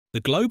The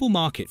global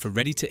market for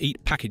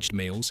ready-to-eat packaged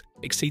meals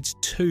exceeds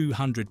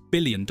 $200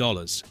 billion,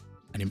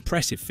 an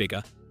impressive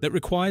figure that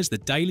requires the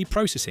daily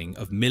processing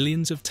of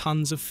millions of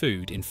tons of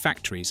food in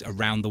factories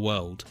around the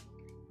world.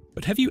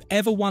 But have you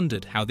ever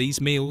wondered how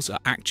these meals are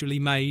actually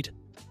made?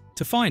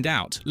 To find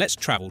out, let's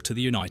travel to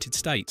the United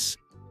States,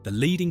 the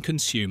leading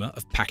consumer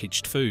of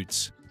packaged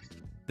foods.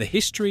 The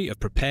history of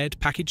prepared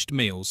packaged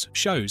meals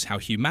shows how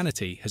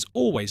humanity has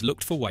always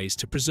looked for ways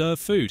to preserve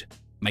food,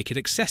 make it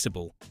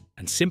accessible,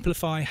 and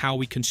simplify how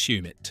we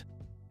consume it.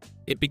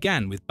 It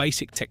began with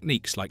basic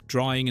techniques like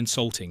drying and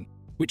salting,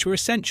 which were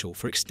essential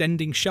for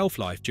extending shelf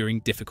life during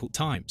difficult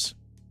times.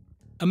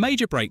 A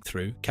major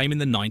breakthrough came in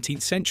the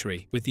 19th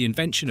century with the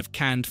invention of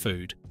canned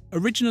food,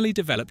 originally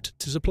developed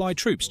to supply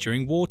troops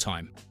during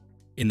wartime.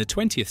 In the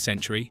 20th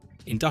century,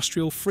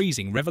 industrial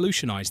freezing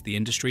revolutionized the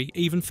industry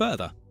even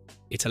further.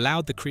 It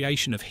allowed the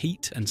creation of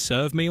heat and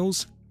serve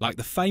meals, like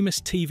the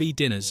famous TV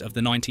dinners of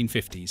the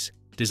 1950s,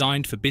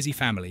 designed for busy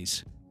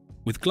families.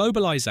 With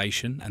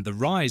globalization and the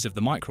rise of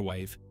the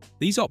microwave,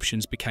 these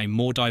options became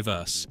more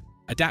diverse,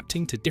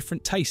 adapting to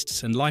different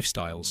tastes and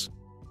lifestyles.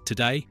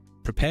 Today,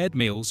 prepared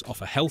meals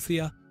offer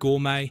healthier,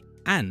 gourmet,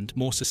 and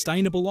more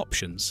sustainable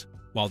options,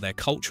 while their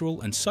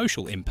cultural and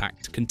social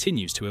impact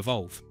continues to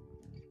evolve.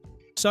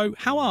 So,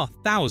 how are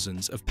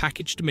thousands of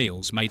packaged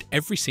meals made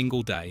every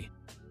single day?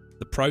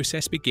 The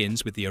process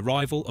begins with the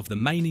arrival of the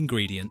main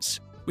ingredients,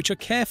 which are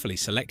carefully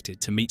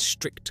selected to meet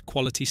strict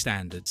quality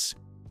standards.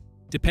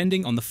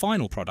 Depending on the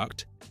final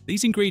product,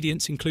 these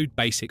ingredients include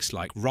basics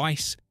like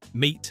rice,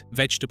 meat,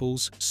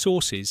 vegetables,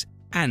 sauces,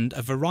 and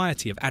a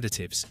variety of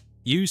additives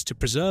used to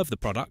preserve the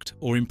product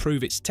or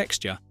improve its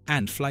texture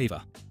and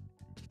flavour.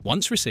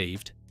 Once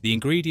received, the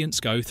ingredients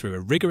go through a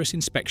rigorous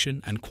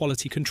inspection and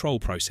quality control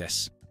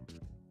process.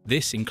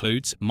 This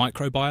includes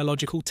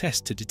microbiological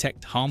tests to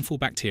detect harmful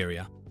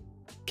bacteria,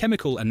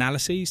 chemical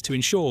analyses to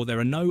ensure there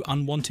are no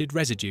unwanted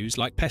residues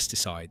like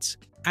pesticides,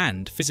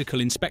 and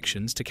physical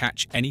inspections to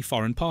catch any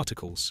foreign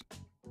particles.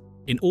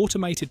 In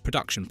automated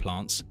production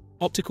plants,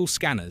 optical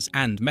scanners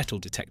and metal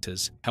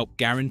detectors help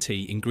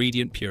guarantee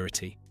ingredient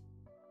purity.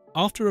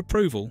 After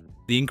approval,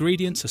 the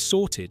ingredients are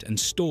sorted and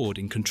stored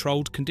in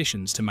controlled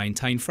conditions to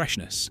maintain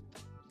freshness.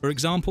 For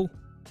example,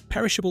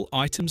 perishable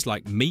items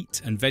like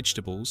meat and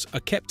vegetables are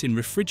kept in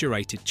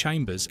refrigerated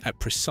chambers at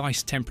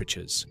precise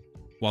temperatures,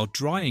 while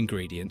dry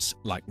ingredients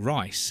like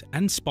rice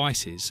and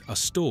spices are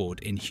stored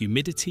in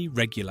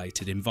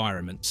humidity-regulated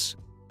environments.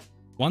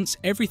 Once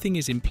everything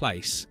is in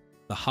place,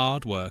 the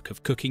hard work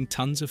of cooking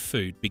tons of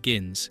food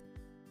begins.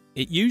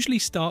 It usually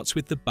starts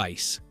with the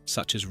base,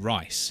 such as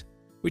rice,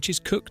 which is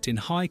cooked in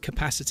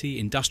high-capacity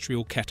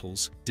industrial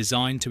kettles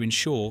designed to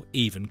ensure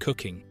even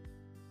cooking.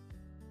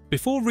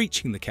 Before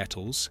reaching the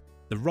kettles,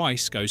 the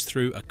rice goes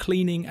through a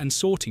cleaning and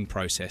sorting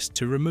process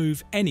to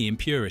remove any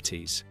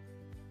impurities.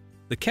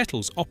 The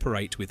kettles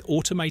operate with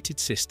automated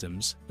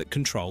systems that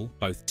control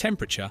both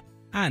temperature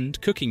and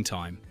cooking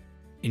time,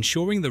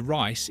 ensuring the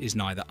rice is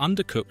neither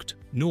undercooked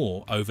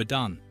nor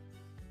overdone.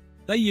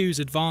 They use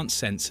advanced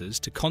sensors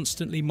to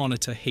constantly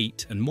monitor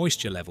heat and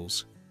moisture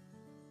levels.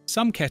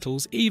 Some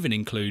kettles even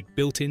include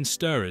built-in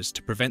stirrers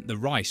to prevent the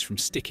rice from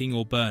sticking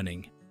or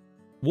burning.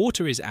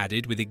 Water is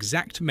added with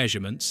exact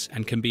measurements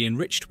and can be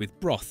enriched with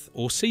broth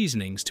or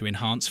seasonings to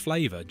enhance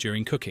flavour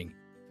during cooking.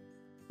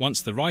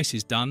 Once the rice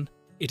is done,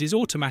 it is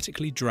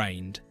automatically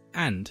drained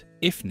and,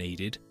 if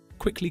needed,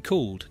 quickly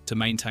cooled to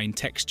maintain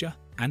texture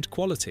and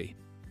quality.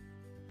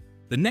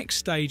 The next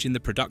stage in the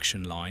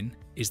production line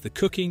is the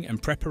cooking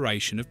and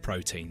preparation of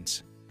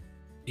proteins.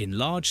 In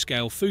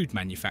large-scale food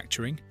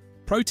manufacturing,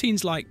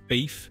 proteins like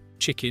beef,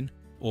 chicken,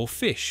 or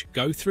fish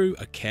go through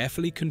a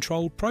carefully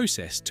controlled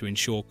process to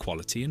ensure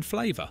quality and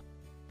flavour.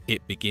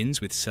 It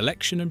begins with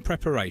selection and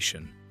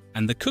preparation,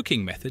 and the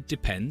cooking method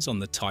depends on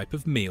the type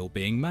of meal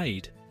being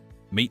made.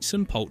 Meats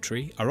and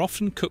poultry are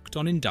often cooked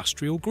on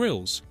industrial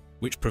grills,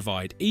 which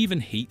provide even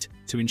heat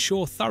to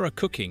ensure thorough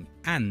cooking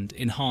and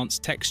enhance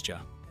texture.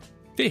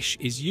 Fish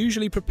is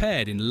usually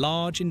prepared in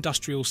large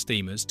industrial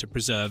steamers to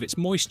preserve its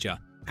moisture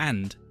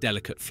and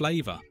delicate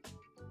flavour.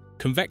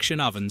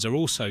 Convection ovens are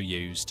also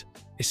used,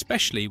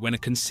 especially when a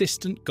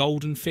consistent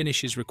golden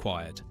finish is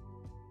required.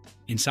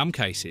 In some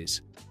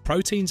cases,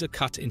 proteins are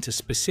cut into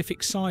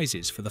specific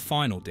sizes for the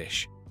final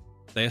dish.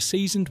 They are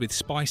seasoned with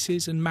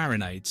spices and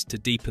marinades to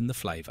deepen the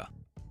flavour.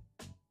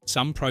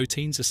 Some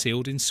proteins are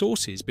sealed in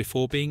sauces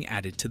before being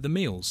added to the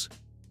meals.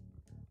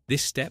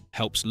 This step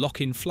helps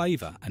lock in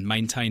flavour and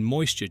maintain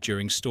moisture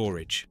during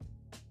storage.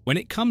 When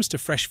it comes to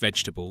fresh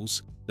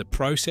vegetables, the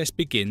process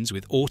begins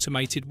with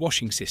automated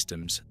washing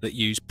systems that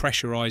use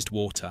pressurised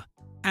water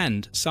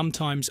and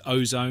sometimes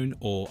ozone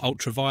or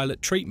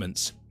ultraviolet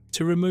treatments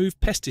to remove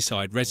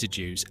pesticide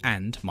residues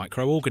and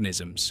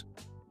microorganisms.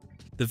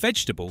 The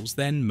vegetables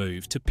then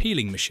move to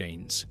peeling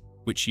machines,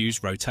 which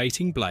use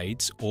rotating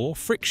blades or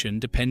friction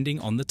depending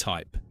on the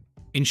type,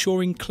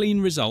 ensuring clean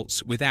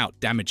results without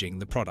damaging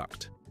the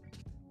product.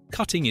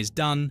 Cutting is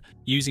done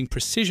using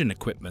precision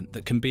equipment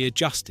that can be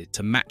adjusted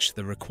to match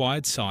the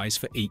required size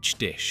for each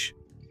dish.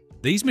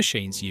 These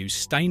machines use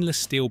stainless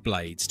steel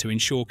blades to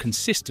ensure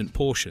consistent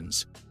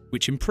portions,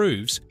 which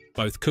improves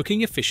both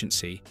cooking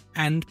efficiency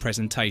and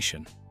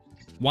presentation.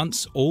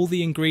 Once all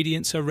the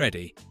ingredients are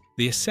ready,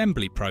 the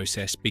assembly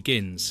process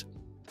begins.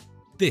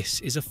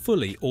 This is a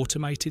fully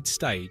automated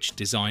stage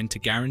designed to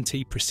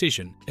guarantee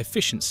precision,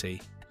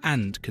 efficiency,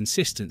 and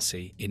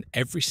consistency in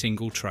every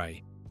single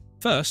tray.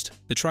 First,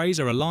 the trays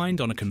are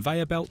aligned on a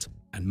conveyor belt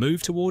and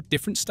move toward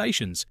different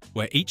stations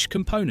where each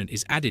component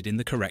is added in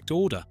the correct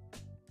order.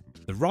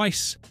 The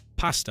rice,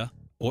 pasta,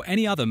 or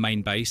any other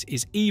main base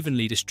is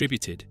evenly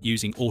distributed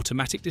using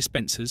automatic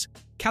dispensers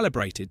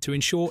calibrated to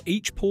ensure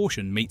each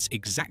portion meets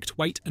exact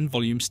weight and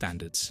volume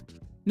standards.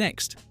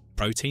 Next,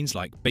 proteins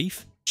like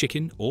beef,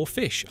 chicken, or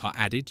fish are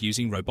added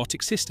using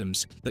robotic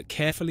systems that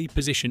carefully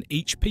position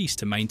each piece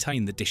to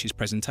maintain the dish's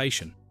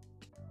presentation.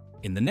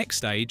 In the next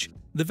stage,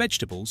 the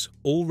vegetables,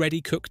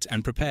 already cooked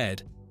and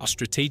prepared, are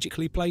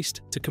strategically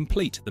placed to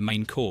complete the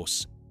main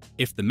course.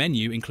 If the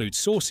menu includes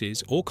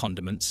sauces or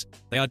condiments,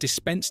 they are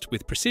dispensed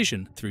with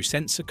precision through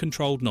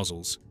sensor-controlled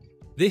nozzles.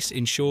 This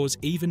ensures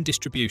even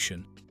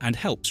distribution and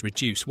helps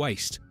reduce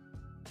waste.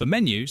 For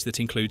menus that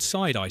include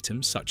side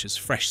items such as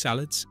fresh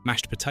salads,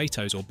 mashed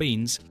potatoes or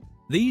beans,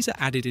 these are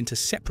added into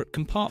separate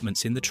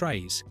compartments in the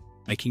trays,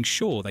 making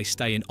sure they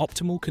stay in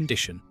optimal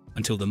condition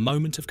until the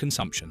moment of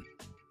consumption.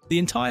 The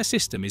entire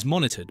system is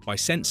monitored by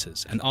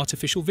sensors and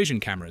artificial vision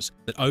cameras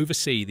that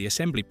oversee the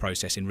assembly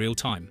process in real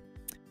time.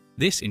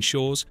 This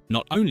ensures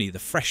not only the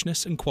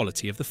freshness and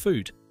quality of the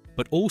food,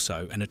 but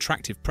also an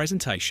attractive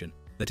presentation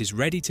that is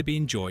ready to be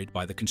enjoyed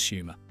by the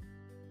consumer.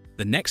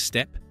 The next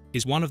step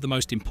is one of the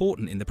most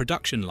important in the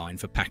production line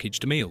for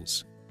packaged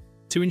meals.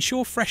 To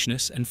ensure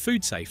freshness and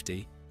food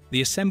safety,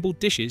 the assembled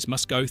dishes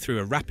must go through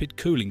a rapid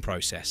cooling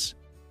process.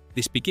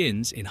 This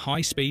begins in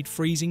high-speed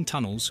freezing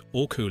tunnels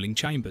or cooling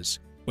chambers,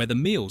 where the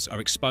meals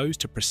are exposed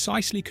to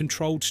precisely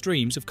controlled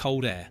streams of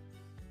cold air.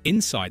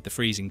 Inside the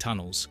freezing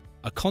tunnels,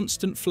 a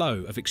constant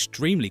flow of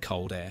extremely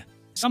cold air,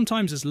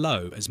 sometimes as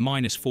low as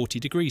 -40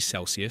 degrees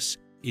Celsius,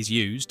 is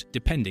used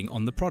depending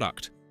on the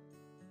product.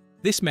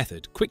 This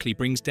method quickly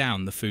brings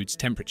down the food's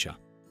temperature,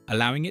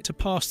 allowing it to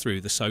pass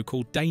through the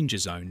so-called danger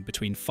zone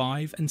between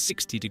 5 and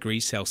 60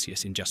 degrees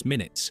Celsius in just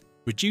minutes,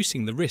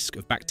 reducing the risk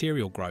of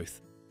bacterial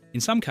growth.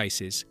 In some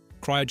cases,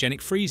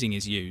 cryogenic freezing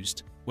is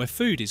used, where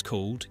food is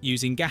cooled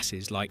using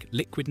gases like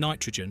liquid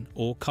nitrogen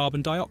or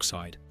carbon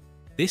dioxide.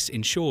 This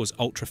ensures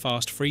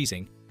ultra-fast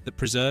freezing that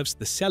preserves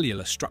the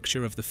cellular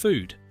structure of the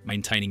food,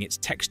 maintaining its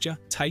texture,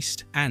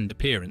 taste, and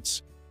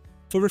appearance.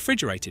 For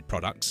refrigerated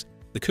products,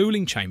 the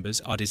cooling chambers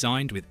are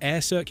designed with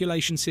air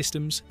circulation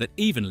systems that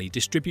evenly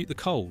distribute the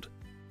cold,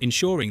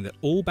 ensuring that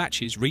all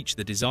batches reach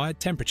the desired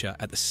temperature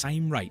at the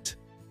same rate.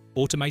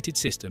 Automated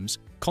systems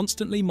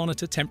constantly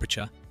monitor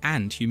temperature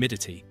and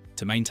humidity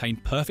to maintain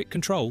perfect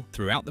control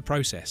throughout the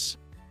process.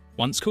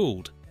 Once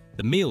cooled,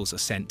 the meals are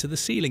sent to the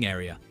sealing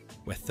area,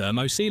 where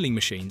thermo-sealing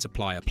machines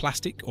apply a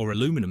plastic or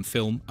aluminum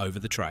film over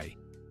the tray.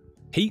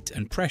 Heat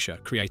and pressure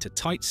create a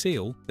tight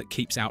seal that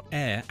keeps out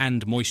air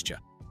and moisture,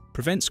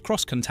 prevents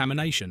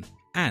cross-contamination,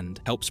 and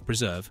helps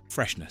preserve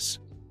freshness.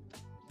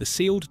 The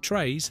sealed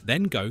trays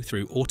then go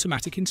through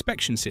automatic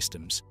inspection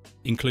systems,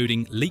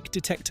 including leak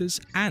detectors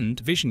and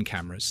vision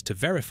cameras to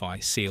verify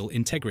seal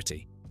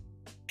integrity.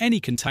 Any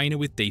container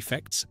with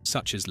defects,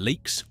 such as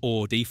leaks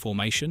or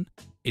deformation,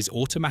 is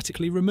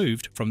automatically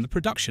removed from the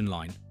production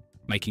line,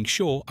 making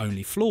sure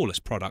only flawless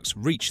products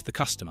reach the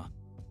customer.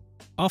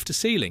 After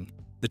sealing,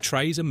 the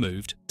trays are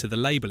moved to the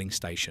labelling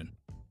station.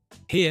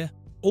 Here,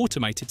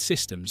 automated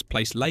systems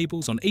place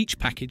labels on each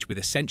package with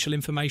essential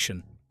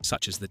information,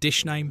 such as the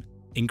dish name,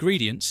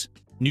 ingredients,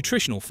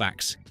 nutritional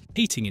facts,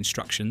 heating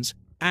instructions,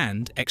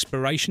 and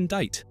expiration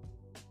date.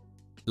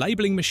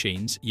 Labelling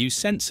machines use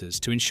sensors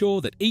to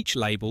ensure that each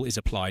label is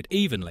applied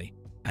evenly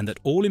and that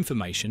all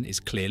information is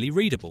clearly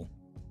readable.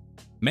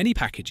 Many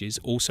packages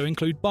also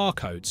include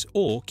barcodes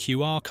or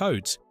QR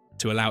codes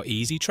to allow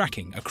easy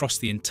tracking across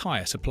the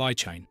entire supply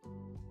chain.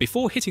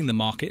 Before hitting the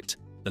market,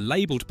 the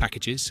labelled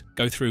packages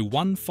go through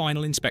one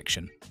final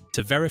inspection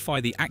to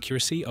verify the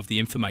accuracy of the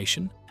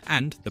information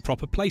and the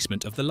proper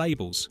placement of the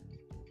labels.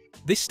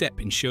 This step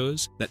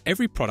ensures that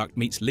every product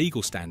meets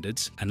legal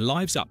standards and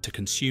lives up to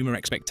consumer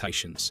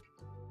expectations.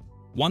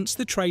 Once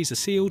the trays are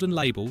sealed and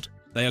labelled,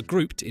 they are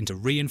grouped into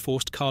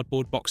reinforced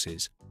cardboard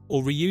boxes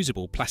or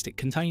reusable plastic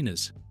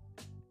containers.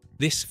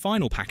 This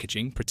final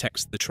packaging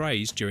protects the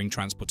trays during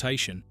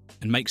transportation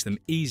and makes them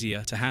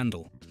easier to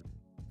handle.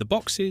 The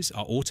boxes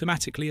are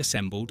automatically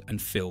assembled and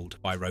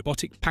filled by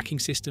robotic packing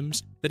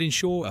systems that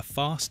ensure a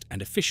fast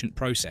and efficient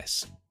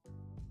process.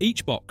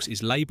 Each box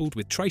is labelled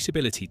with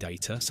traceability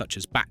data such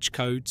as batch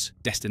codes,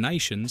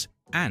 destinations,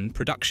 and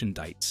production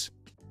dates.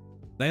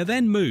 They are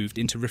then moved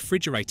into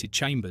refrigerated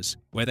chambers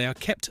where they are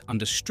kept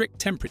under strict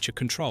temperature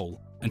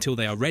control until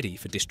they are ready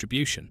for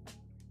distribution.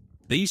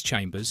 These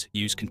chambers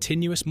use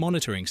continuous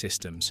monitoring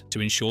systems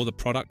to ensure the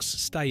products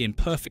stay in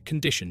perfect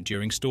condition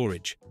during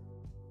storage.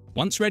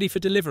 Once ready for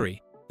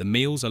delivery, the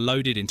meals are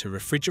loaded into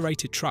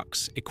refrigerated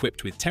trucks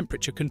equipped with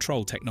temperature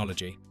control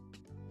technology.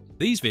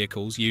 These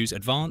vehicles use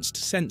advanced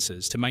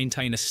sensors to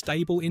maintain a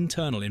stable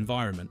internal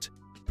environment,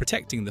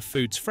 protecting the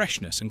food's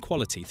freshness and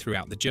quality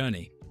throughout the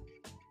journey.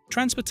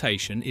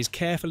 Transportation is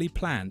carefully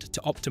planned to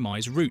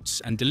optimize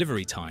routes and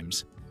delivery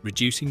times,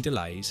 reducing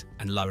delays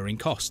and lowering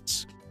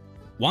costs.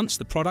 Once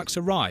the products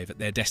arrive at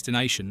their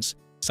destinations,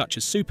 such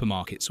as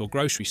supermarkets or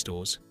grocery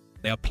stores,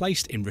 they are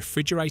placed in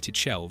refrigerated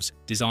shelves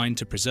designed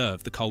to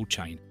preserve the cold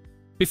chain.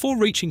 Before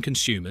reaching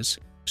consumers,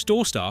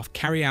 store staff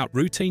carry out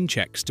routine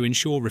checks to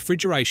ensure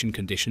refrigeration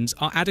conditions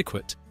are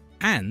adequate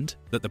and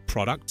that the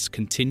products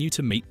continue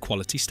to meet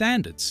quality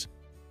standards.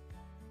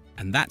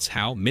 And that's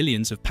how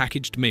millions of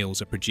packaged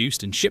meals are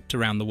produced and shipped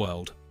around the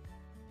world.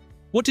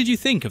 What did you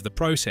think of the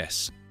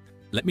process?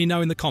 Let me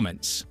know in the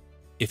comments.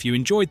 If you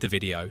enjoyed the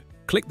video,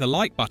 click the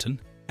like button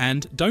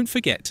and don't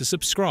forget to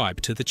subscribe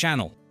to the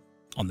channel.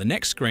 On the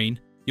next screen,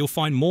 you'll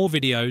find more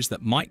videos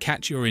that might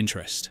catch your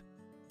interest.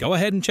 Go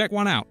ahead and check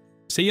one out.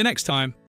 See you next time.